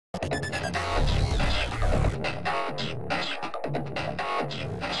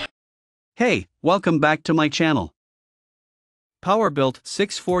Hey, welcome back to my channel. Powerbuilt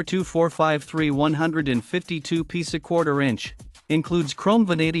 64245 152 piece 1/4 inch. Includes chrome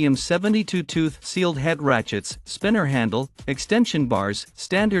vanadium 72-tooth sealed head ratchets, spinner handle, extension bars,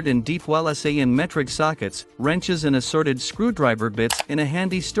 standard and deep well SA and metric sockets, wrenches and assorted screwdriver bits in a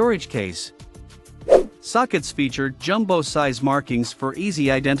handy storage case. Sockets feature jumbo size markings for easy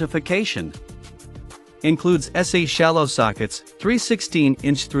identification. Includes SA shallow sockets,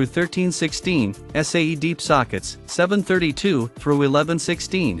 3/16" through 13/16, SAE deep sockets, 7/32 through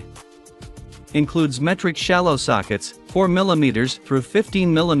 11/16. Includes metric shallow sockets, 4mm through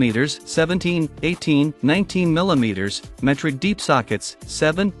 15mm, 17, 18, 19mm, metric deep sockets,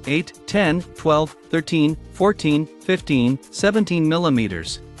 7, 8, 10, 12, 13, 14, 15,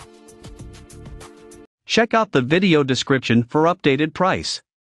 17mm. Check out the video description for updated price.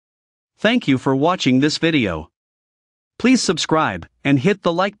 Thank you for watching this video. Please subscribe and hit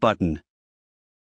the like button.